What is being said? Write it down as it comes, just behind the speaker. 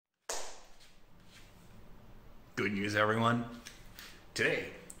Good news, everyone. Today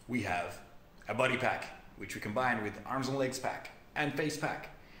we have a body pack which we combine with arms and legs pack and face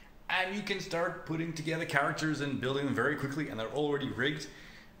pack, and you can start putting together characters and building them very quickly, and they're already rigged.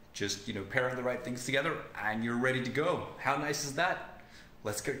 Just pairing the right things together and you're ready to go. How nice is that?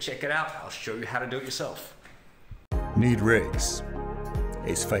 Let's go check it out. I'll show you how to do it yourself. Need rigs?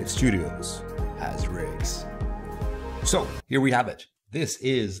 Ace 5 Studios has rigs. So here we have it. This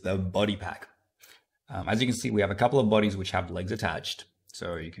is the body pack. As you can see, we have a couple of bodies which have legs attached,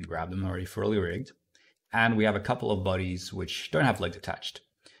 so you can grab them already fully rigged. And we have a couple of bodies which don't have legs attached.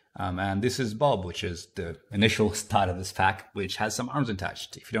 And this is Bob, which is the initial start of this pack, which has some arms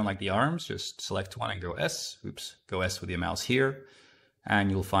attached. If you don't like the arms, just select one and go S. Oops, go S with your mouse here.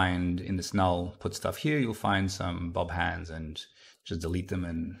 And you'll find in this null, put stuff here, you'll find some Bob hands, and just delete them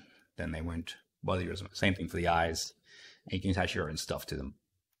and then they won't bother you. Same thing for the eyes. And you can attach your own stuff to them.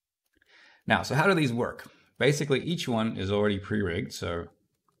 Now, so how do these work? Basically, each one is already pre-rigged, so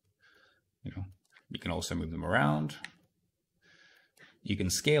you can also move them around. You can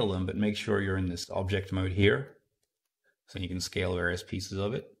scale them, but make sure you're in this object mode here, so you can scale various pieces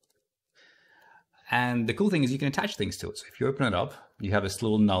of it. And the cool thing is you can attach things to it. So if you open it up, you have this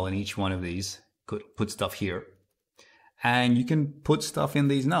little null in each one of these. Put stuff here, and you can put stuff in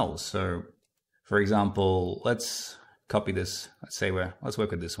these nulls. So, for example, let's copy this. Let's work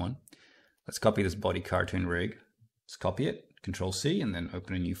with this one. Let's copy this body cartoon rig. Let's copy it, Control C, and then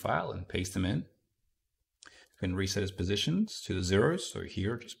open a new file and paste them in. You can reset its positions to the zeros. So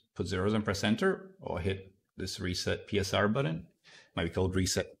here, just put zeros and press enter, or hit this reset PSR button. It might be called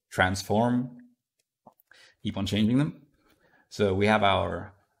reset transform. Keep on changing them. So we have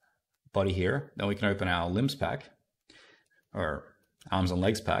our body here. Then we can open our limbs pack, or arms and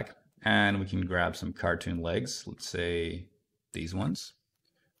legs pack, and we can grab some cartoon legs. Let's say these ones.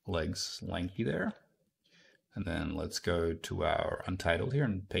 Legs lanky there. And then let's go to our Untitled here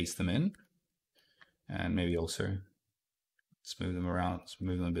and paste them in. And maybe also smooth them around, let's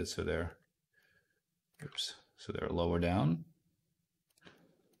move them a bit so they're lower down.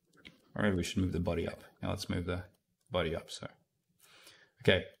 Or maybe we should move the body up. Now let's move the body up. So,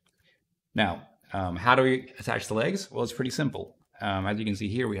 okay. Now, how do we attach the legs? Well, it's pretty simple. As you can see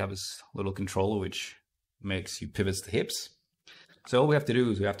here, we have this little controller which makes you pivots the hips. So all we have to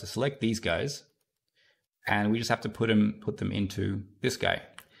do is we have to select these guys, and we just have to put them into this guy.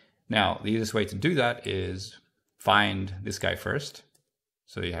 Now, the easiest way to do that is find this guy first.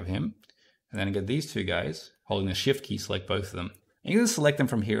 So you have him, and then get these two guys, holding the Shift key, select both of them. And you can just select them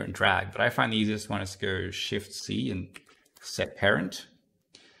from here and drag, but I find the easiest one is to go Shift C and set parent.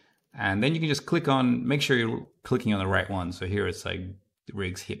 And then you can just click on, make sure you're clicking on the right one. So here it's like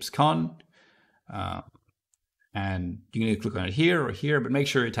rigs hips con. And you can either click on it here or here, but make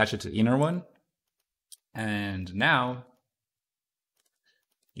sure you attach it to the inner one. And now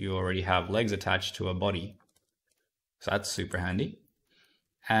you already have legs attached to a body. So that's super handy.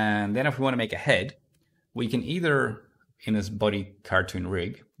 And then if we want to make a head, we can either, in this body cartoon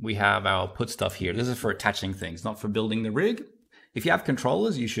rig, we have our put stuff here. This is for attaching things, not for building the rig. If you have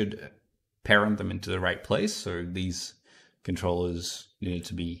controllers, you should parent them into the right place. So these controllers need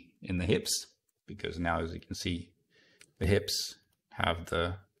to be in the hips, because now, as you can see, the hips have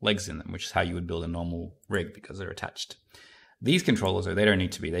the legs in them, which is how you would build a normal rig because they're attached. These controllers, they don't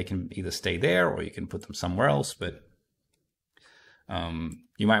need to be. They can either stay there or you can put them somewhere else, but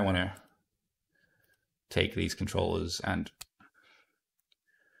you might want to take these controllers and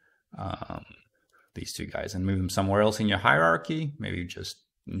these two guys and move them somewhere else in your hierarchy, maybe just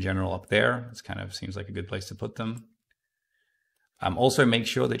in general up there. This kind of seems like a good place to put them. Also make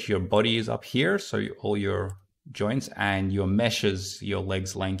sure that your body is up here, so all your joints, and your meshes, your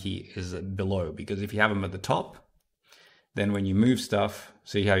legs lanky, is below, because if you have them at the top, then when you move stuff,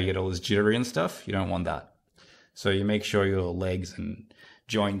 see how you get all this jittery and stuff? You don't want that. So you make sure your legs and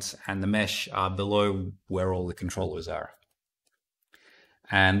joints and the mesh are below where all the controllers are.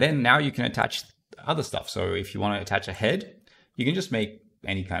 And then now you can attach other stuff. So if you want to attach a head, you can just make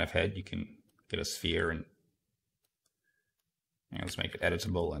any kind of head. You can get a sphere and let's make it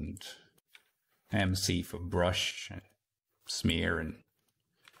editable, and MC for brush and smear, and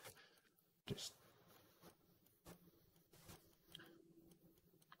just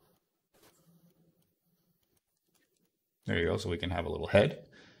there you go. So we can have a little head,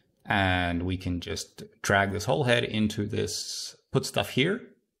 and we can just drag this whole head into this put stuff here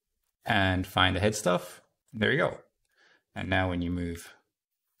and find the head stuff. There you go. And now when you move,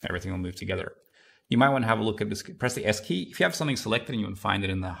 everything will move together. You might want to have a look at this, press the S key. If you have something selected and you want to find it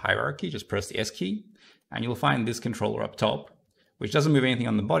in the hierarchy, just press the S key and you'll find this controller up top, which doesn't move anything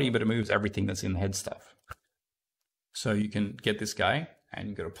on the body, but it moves everything that's in the head stuff. So you can get this guy and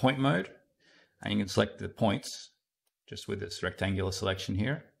you go to point mode and you can select the points just with this rectangular selection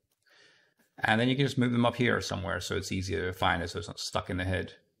here. And then you can just move them up here somewhere so it's easier to find it so it's not stuck in the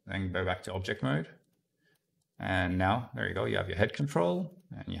head. Then go back to object mode. And now, there you go, you have your head control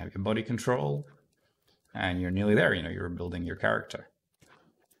and you have your body control and you're nearly there, you know, you're building your character.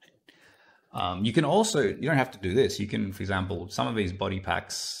 You can also, you don't have to do this. You can, for example, some of these body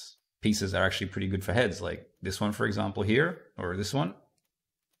packs pieces are actually pretty good for heads, like this one, for example, here, or this one.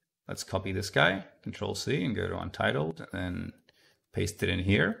 Let's copy this guy, Control C, and go to Untitled, and then paste it in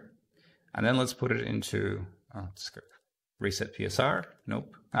here. And then let's put it into, let's go reset PSR.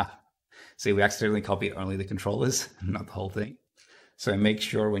 Nope. See, we accidentally copied only the controllers, not the whole thing. So make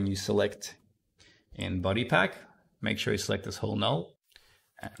sure when you select in body pack, make sure you select this whole null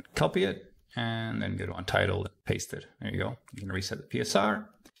and copy it, and then go to Untitled and paste it. There you go. You can reset the PSR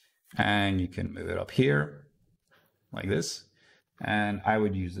and you can move it up here like this. And I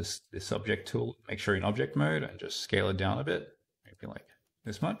would use this object tool, make sure you're in object mode and just scale it down a bit, maybe like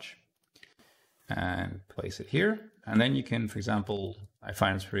this much, and place it here. And then you can, for example, I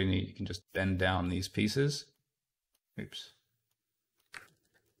find it's pretty neat, you can just bend down these pieces. Oops.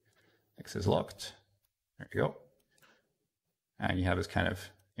 X is locked. There you go. And you have this kind of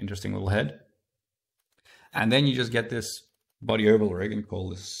interesting little head. And then you just get this body oval rig and call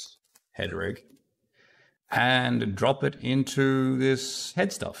this head rig and drop it into this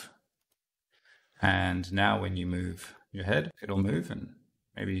head stuff. And now when you move your head, it'll move. And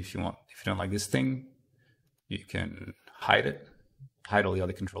maybe if you don't like this thing, you can hide it, hide all the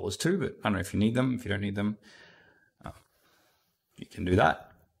other controllers too, but I don't know if you need them. If you don't need them, you can do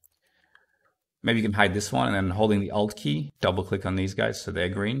that. Maybe you can hide this one and then holding the Alt key, double click on these guys so they're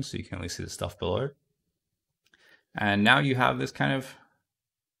green so you can only see the stuff below. And now you have this kind of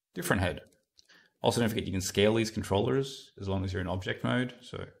different head. Also, don't forget you can scale these controllers as long as you're in object mode.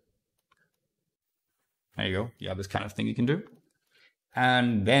 So there you go. You have this kind of thing you can do.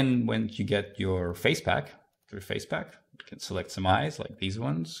 And then when you get your face pack, through face pack, you can select some eyes like these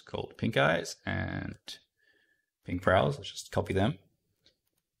ones called pink eyes and pink brows. Let's just copy them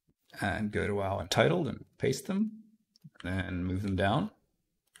and go to our Untitled and paste them and move them down.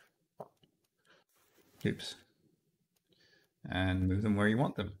 Oops. And move them where you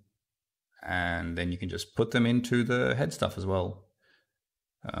want them. And then you can just put them into the head stuff as well.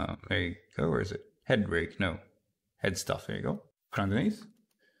 There you go. Where is it? Head rig. No. Head stuff. There you go. Put underneath.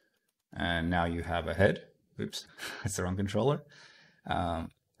 And now you have a head. Oops. That's the wrong controller. There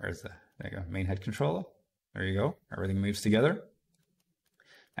you go. Main head controller. There you go. Everything moves together.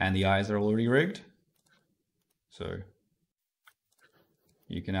 And the eyes are already rigged. So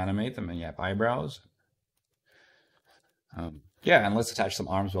you can animate them and you have eyebrows. Yeah, and let's attach some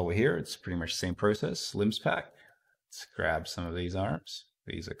arms while we're here. It's pretty much the same process. Limbs pack. Let's grab some of these arms.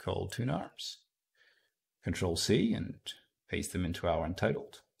 These are called toon arms. Control C and paste them into our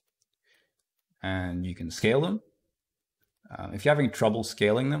Untitled. And you can scale them. If you're having trouble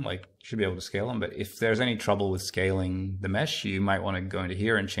scaling them, like you should be able to scale them, but if there's any trouble with scaling the mesh, you might want to go into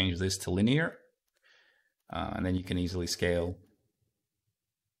here and change this to linear. And then you can easily scale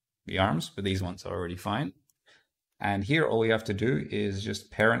the arms, but these ones are already fine. And here, all you have to do is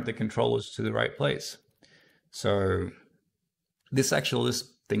just parent the controllers to the right place. So this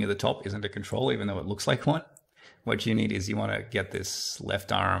thing at the top isn't a controller, even though it looks like one. What you need is you want to get this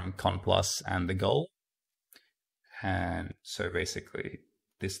left arm, con plus, and the goal. And so basically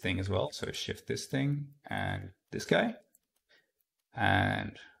this thing as well. So shift this thing and this guy.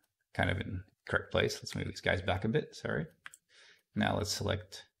 And kind of in the correct place. Let's move these guys back a bit, sorry. Now let's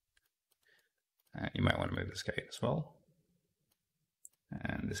select... you might want to move this guy in as well.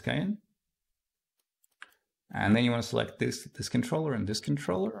 And this guy in. And then you want to select this controller and this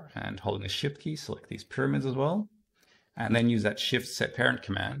controller. And holding the shift key, select these pyramids as well. And then use that shift set parent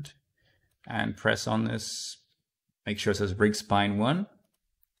command. And press on this. Make sure it says rig spine 1.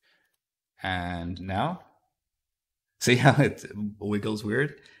 And now. See how it wiggles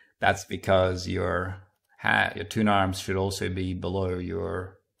weird? That's because your toon arms should also be below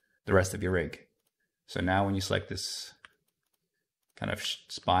the rest of your rig. So now when you select this kind of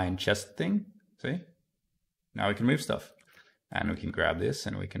spine chest thing, see? Now we can move stuff. And we can grab this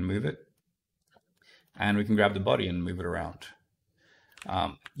and we can move it. And we can grab the body and move it around.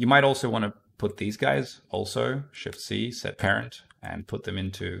 You might also want to put these guys also, Shift C, set parent, and put them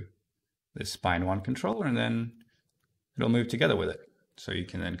into this spine 1 controller, and then it'll move together with it. So you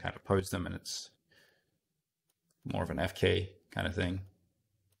can then kind of pose them and it's more of an FK kind of thing.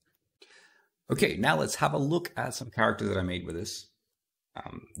 Okay, now let's have a look at some characters that I made with this.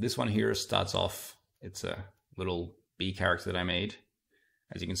 This one here starts off, it's a little bee character that I made.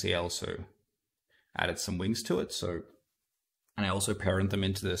 As you can see, I also added some wings to it. And I also parent them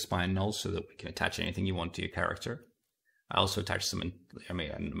into the spine nulls so that we can attach anything you want to your character. I also attached I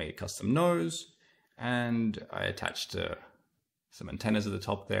made a custom nose, and I attached some antennas at the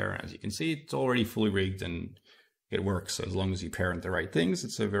top there. As you can see, it's already fully rigged and it works. So as long as you parent the right things,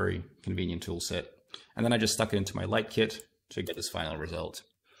 it's a very convenient tool set. And then I just stuck it into my light kit to get this final result.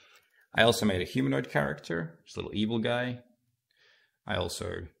 I also made a humanoid character, just a little evil guy. I also,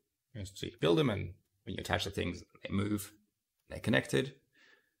 so you build them, and when you attach the things, they move, they're connected.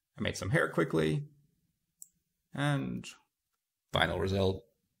 I made some hair quickly, and final result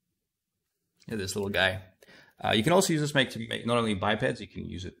is this little guy. You can also use this to make not only bipeds, you can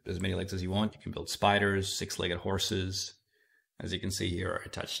use it as many legs as you want. You can build spiders, 6-legged horses. As you can see here, I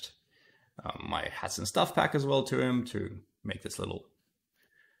attached my hats and stuff pack as well to him to make this little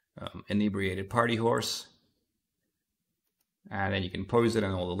inebriated party horse. And then you can pose it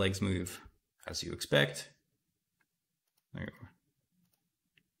and all the legs move as you expect. There you go.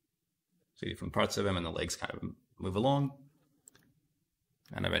 See different parts of him, and the legs kind of move along.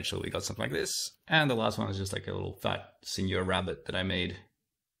 And eventually we got something like this. And the last one is just like a little fat senior rabbit that I made.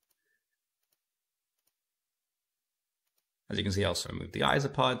 As you can see, I also moved the eyes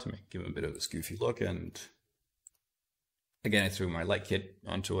apart to give him a bit of a goofy look. And again, I threw my light kit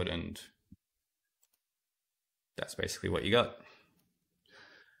onto it, and that's basically what you got.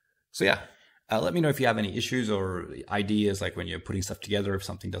 So yeah, let me know if you have any issues or ideas, like when you're putting stuff together, if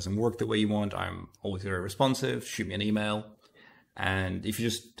something doesn't work the way you want. I'm always very responsive. Shoot me an email. And if you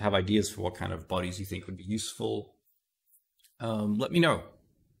just have ideas for what kind of bodies you think would be useful, let me know.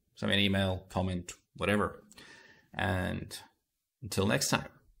 Send me an email, comment, whatever. And until next time,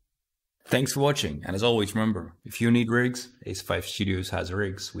 thanks for watching. And as always, remember, if you need rigs, Ace5 Studios has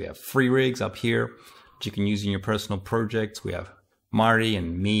rigs. We have free rigs up here that you can use in your personal projects. We have Marty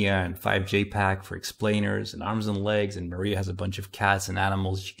and Mia and 5J-Pack for explainers and arms and legs. And Maria has a bunch of cats and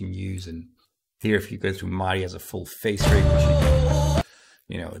animals you can use. And here, if you go through, Marty has a full face rig, which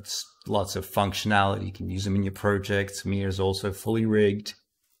it's lots of functionality. You can use them in your projects. Mia is also fully rigged.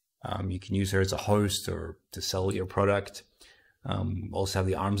 You can use her as a host or to sell your product. Also have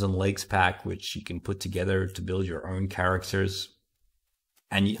the arms and legs pack, which you can put together to build your own characters.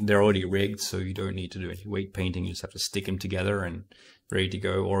 And they're already rigged, so you don't need to do any weight painting. You just have to stick them together and ready to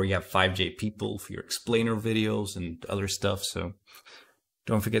go. Or you have 5J people for your explainer videos and other stuff. So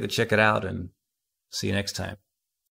don't forget to check it out, and see you next time.